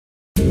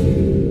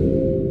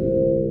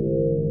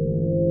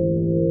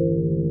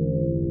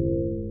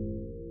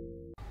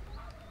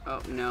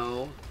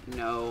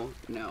No,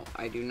 no.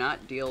 I do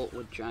not deal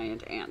with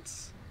giant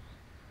ants.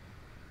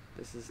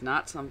 This is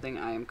not something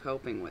I am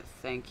coping with.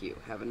 Thank you.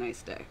 Have a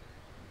nice day.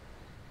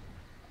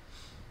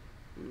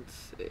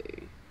 Let's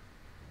see.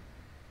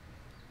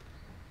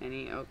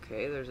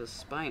 Okay, there's a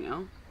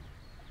Spino.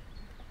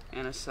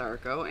 And a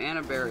Sarco. And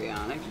a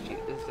Baryonyx.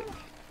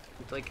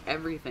 It's like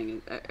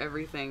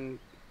everything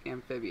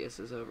amphibious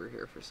is over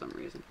here for some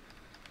reason.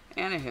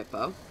 And a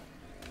Hippo.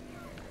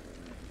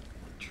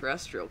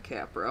 Terrestrial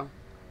Capro.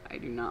 I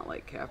do not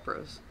like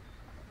Capros.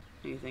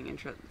 Anything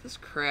interesting? This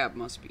crab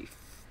must be...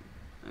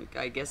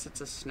 I guess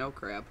it's a snow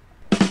crab.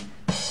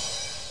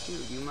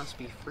 Dude, you must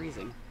be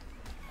freezing.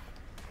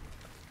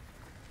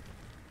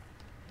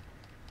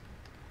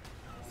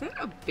 Is that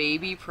a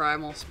baby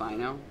primal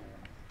Spino?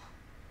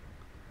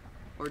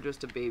 Or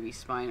just a baby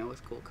Spino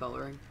with cool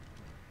coloring?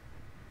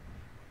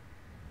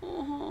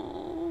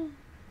 Oh,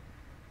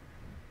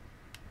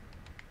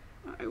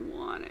 I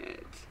want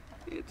it.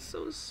 It's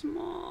so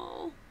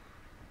small.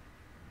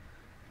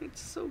 It's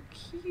so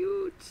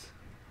cute.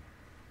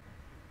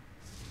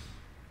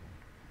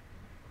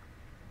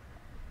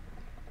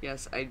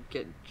 Yes, I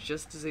get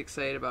just as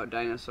excited about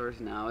dinosaurs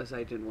now as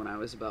I did when I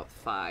was about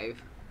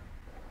 5.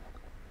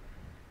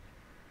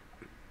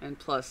 And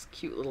plus,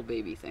 cute little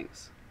baby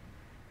things.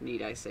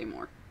 Need I say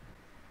more?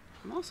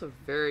 I'm also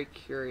very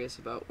curious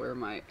about where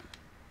my...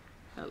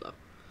 Hello.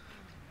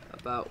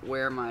 About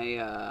where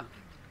my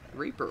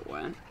Reaper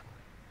went.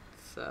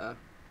 It's, I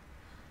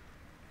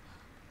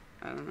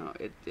don't know.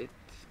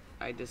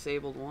 I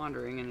disabled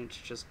wandering and it's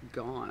just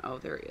gone. Oh,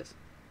 there he is.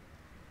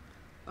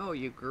 Oh,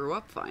 you grew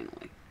up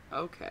finally.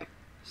 Okay.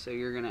 So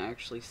you're gonna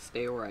actually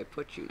stay where I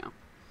put you now.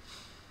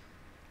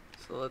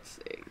 So let's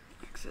see.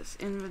 Access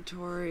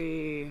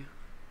inventory.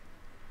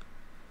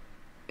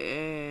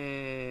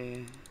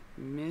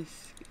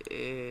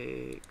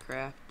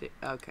 Crafting.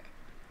 Okay.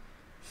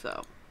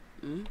 So,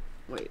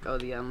 wait. Oh,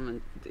 the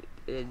element.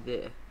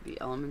 The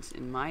elements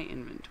in my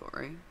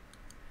inventory.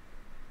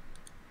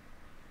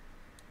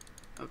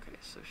 Okay,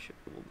 so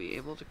we'll be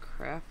able to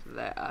craft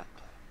that.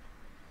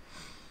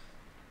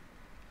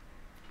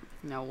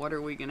 Now, what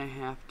are we gonna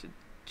have to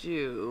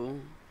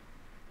do?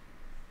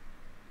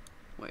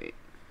 Wait.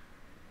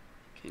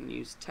 Can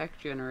use tech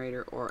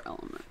generator or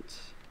element.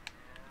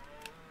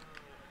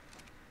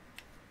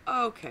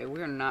 Okay,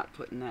 we're not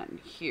putting that in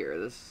here.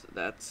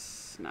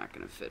 That's not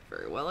gonna fit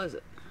very well, is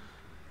it?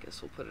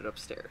 Guess we'll put it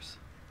upstairs.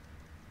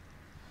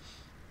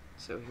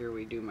 So here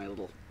we do my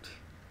little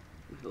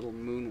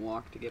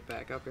moonwalk to get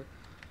back up here.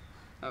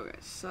 Okay,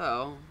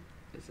 so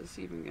is this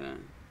even gonna...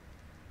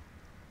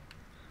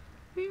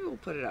 Maybe we'll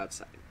put it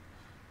outside.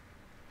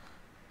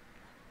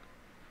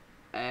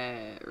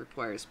 It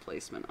requires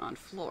placement on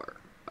floor.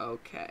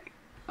 Okay.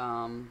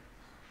 Well,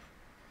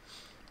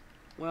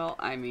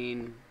 I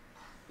mean,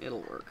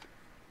 it'll work.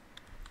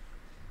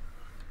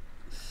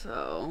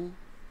 So,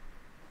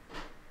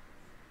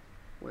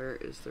 where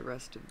is the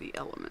rest of the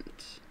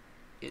element?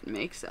 It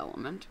makes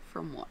element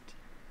from what?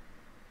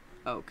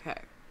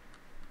 Okay.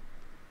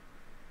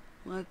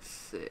 Let's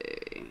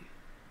see.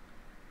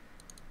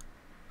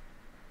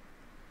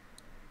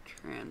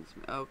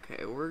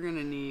 Okay, we're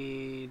gonna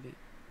need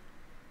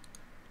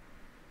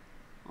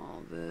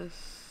all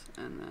this,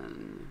 and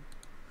then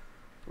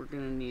we're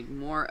gonna need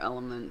more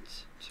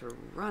element to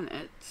run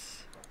it.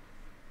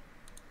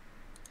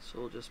 So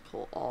we'll just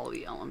pull all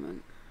the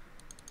element,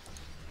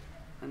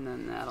 and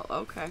then that'll...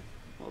 Okay,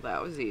 well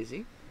that was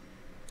easy.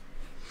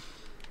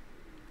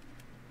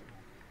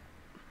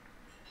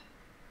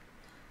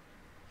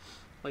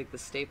 Like the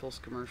Staples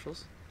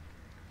commercials.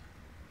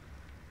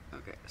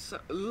 Okay, so...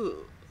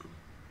 Ooh.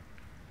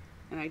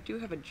 And I do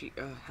have a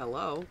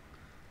hello.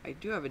 I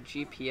do have a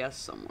GPS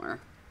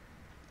somewhere.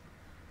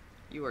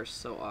 You are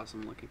so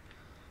awesome looking.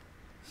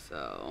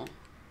 So,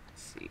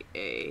 let's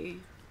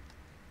see.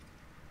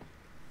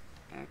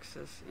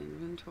 Access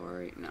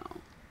inventory? No.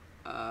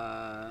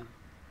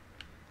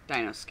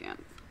 Dino scan.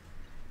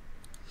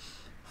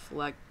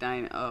 Select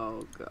dino.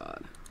 Oh,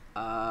 God.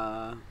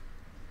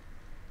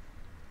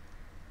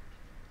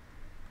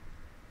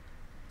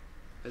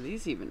 Are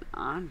these even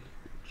on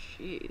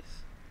here?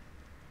 Jeez.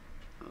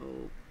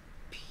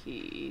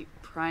 OP.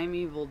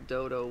 Primeval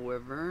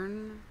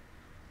dodwyvern.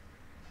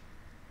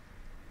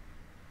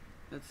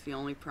 That's the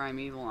only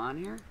primeval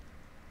on here?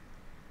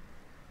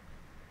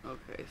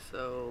 Okay,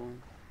 so...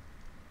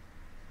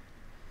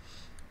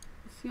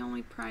 It's the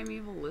only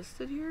primeval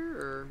listed here?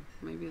 Or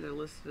maybe they're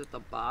listed at the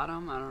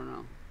bottom? I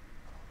don't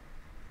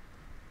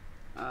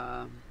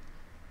know.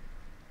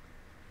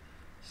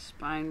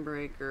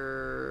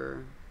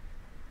 Spinebreaker...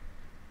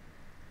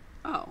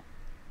 Oh.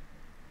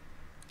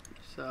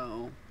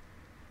 So...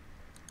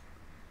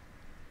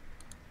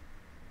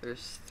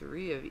 There's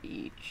 3 of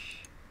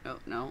each. Oh,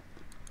 no.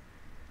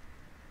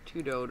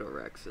 2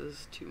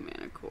 Dodorexes, 2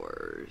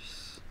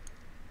 Manticores.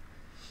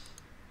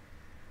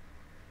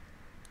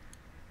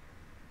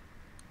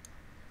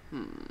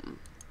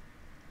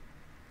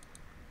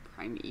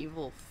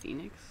 Primeval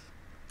Phoenix?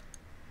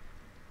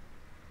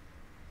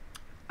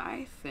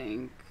 I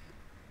think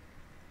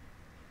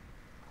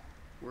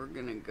we're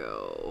gonna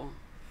go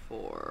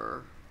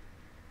for...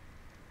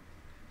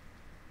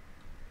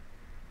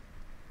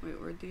 Wait,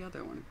 where'd the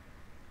other one?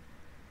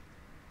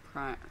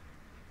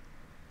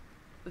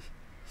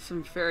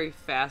 Some very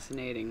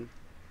fascinating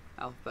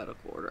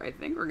alphabetical order. I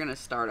think we're gonna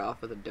start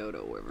off with a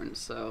dodwyvern.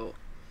 So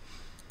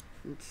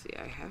let's see.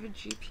 I have a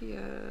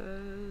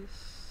GPS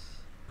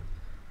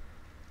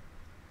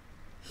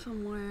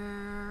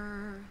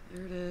somewhere.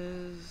 There it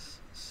is.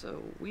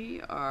 So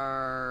we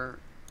are...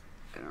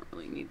 I don't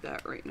really need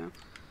that right now.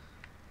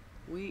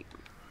 We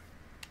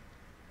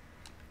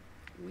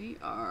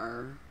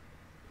are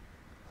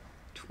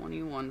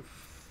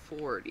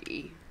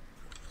 2140.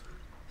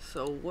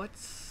 So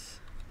what's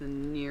the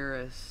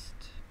nearest?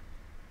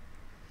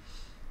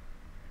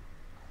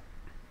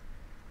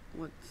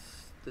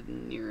 What's the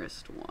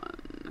nearest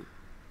one?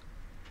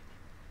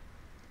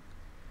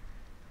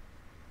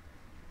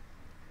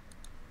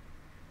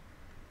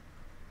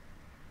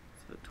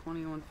 So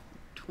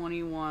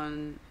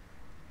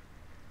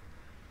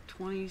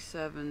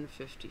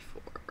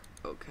 2754.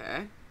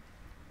 Okay.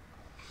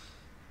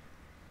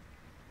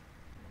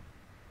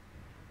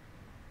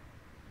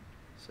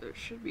 So it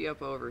should be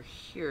up over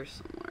here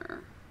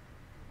somewhere.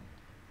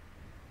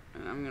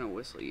 And I'm gonna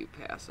whistle you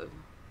passive.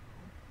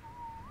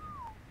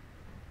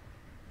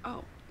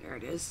 Oh, there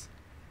it is.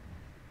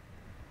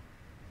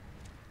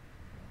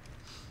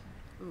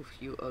 Oof,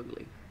 you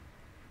ugly.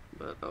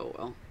 But oh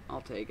well, I'll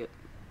take it.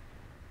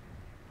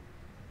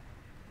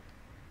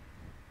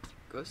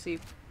 Go see.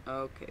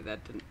 Okay,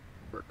 that didn't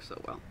work so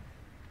well.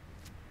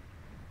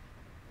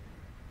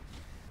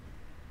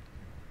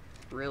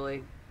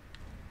 Really?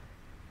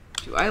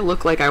 Do I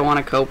look like I want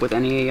to cope with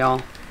any of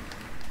y'all?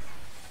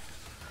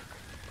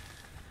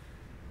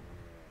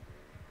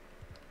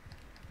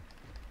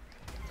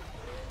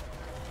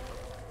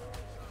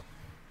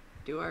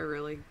 Do I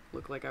really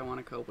look like I want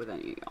to cope with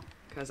any of y'all?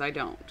 Because I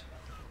don't.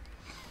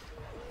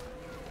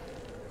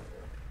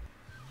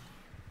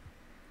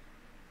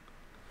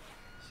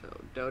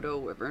 So,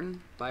 dodwyvern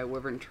by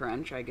Wyvern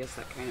Trench. I guess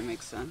that kind of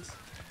makes sense.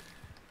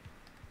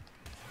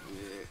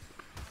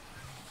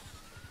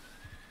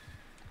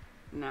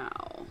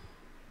 Now,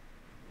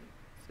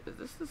 is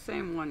this the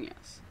same one?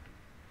 Yes.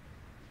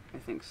 I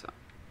think so.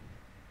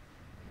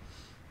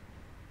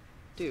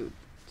 Dude,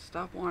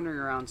 stop wandering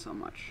around so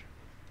much.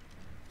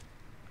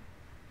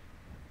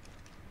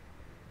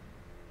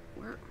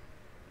 Where?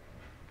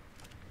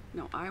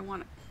 No, I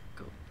want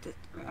to go.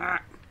 How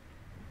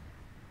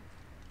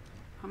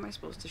am I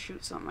supposed to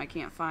shoot something I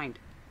can't find?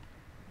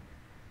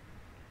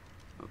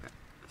 Okay.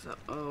 So,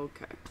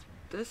 okay.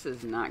 This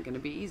is not going to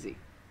be easy.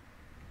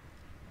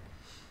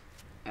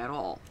 At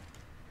all.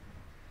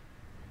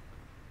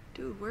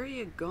 Dude, where are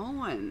you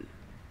going?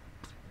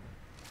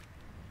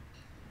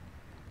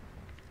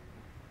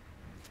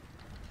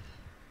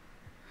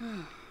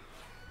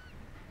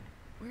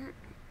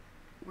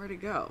 Where'd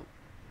it go?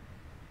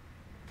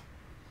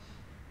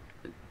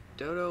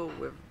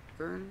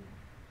 Dodwyvern?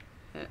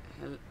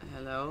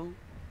 Hello?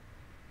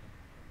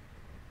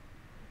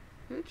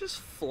 Did it just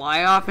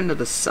fly off into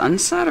the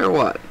sunset or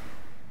what?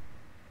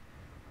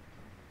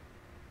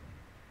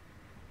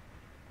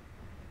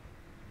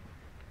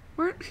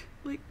 Where,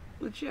 like,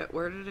 legit,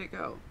 where did it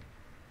go?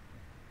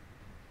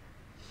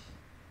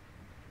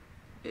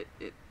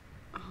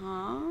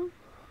 Huh?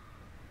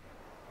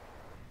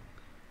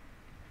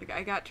 Like,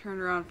 I got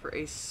turned around for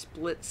a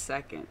split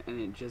second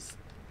and it just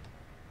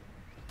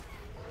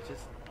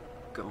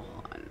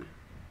gone.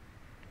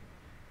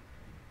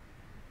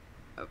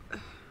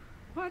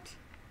 What?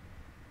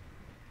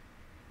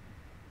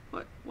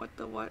 What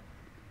the what?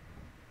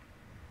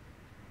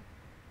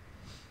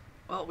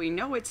 Well, we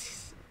know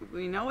it's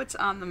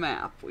on the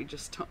map. We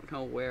just don't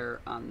know where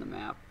on the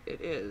map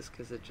it is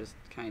because it just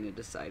kind of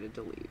decided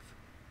to leave.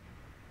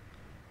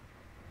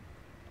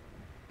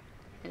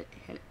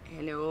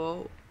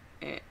 Hello,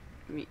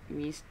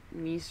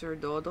 Mr.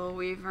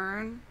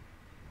 Dodwyvern?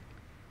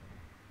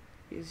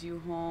 Is you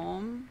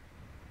home?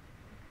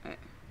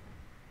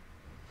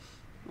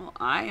 Well,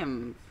 I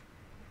am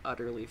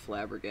utterly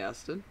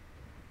flabbergasted.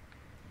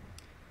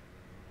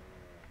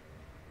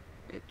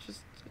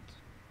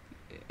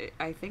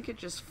 I think it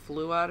just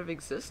flew out of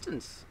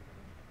existence.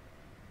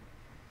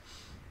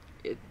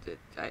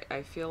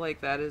 I feel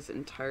like that is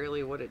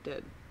entirely what it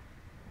did.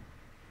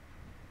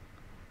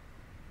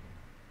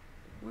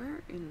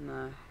 Where in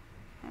the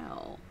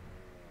hell?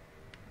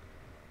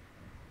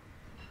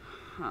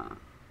 Huh.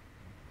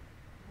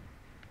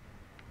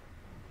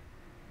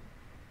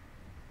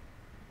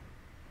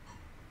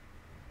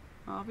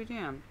 I'll be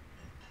damned.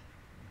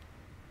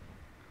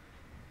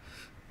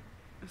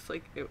 It's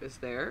like it was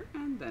there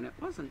and then it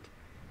wasn't.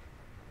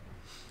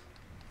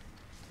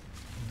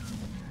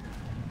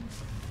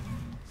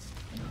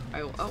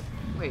 Oh,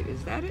 wait,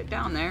 is that it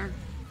down there?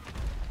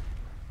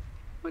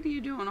 What are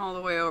you doing all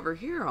the way over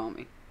here,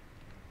 homie?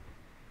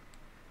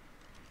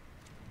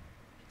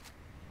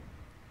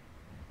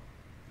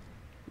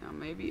 Now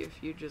maybe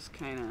if you just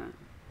kind of...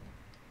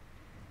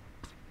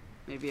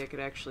 Maybe I could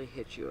actually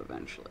hit you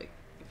eventually.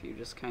 If if you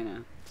just kind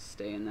of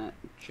stay in that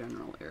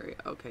general area.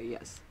 Okay,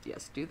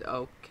 yes, do the,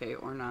 okay,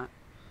 or not.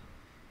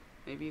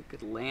 Maybe you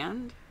could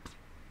land?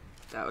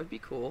 That would be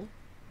cool.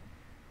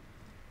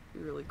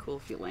 It'd be really cool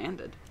if you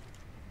landed.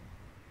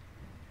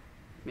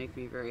 Make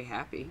me very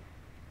happy.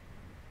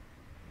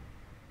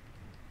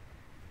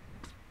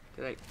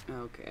 Did I?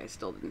 Okay, I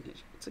still didn't hit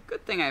you. It's a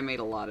good thing I made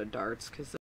a lot of darts, because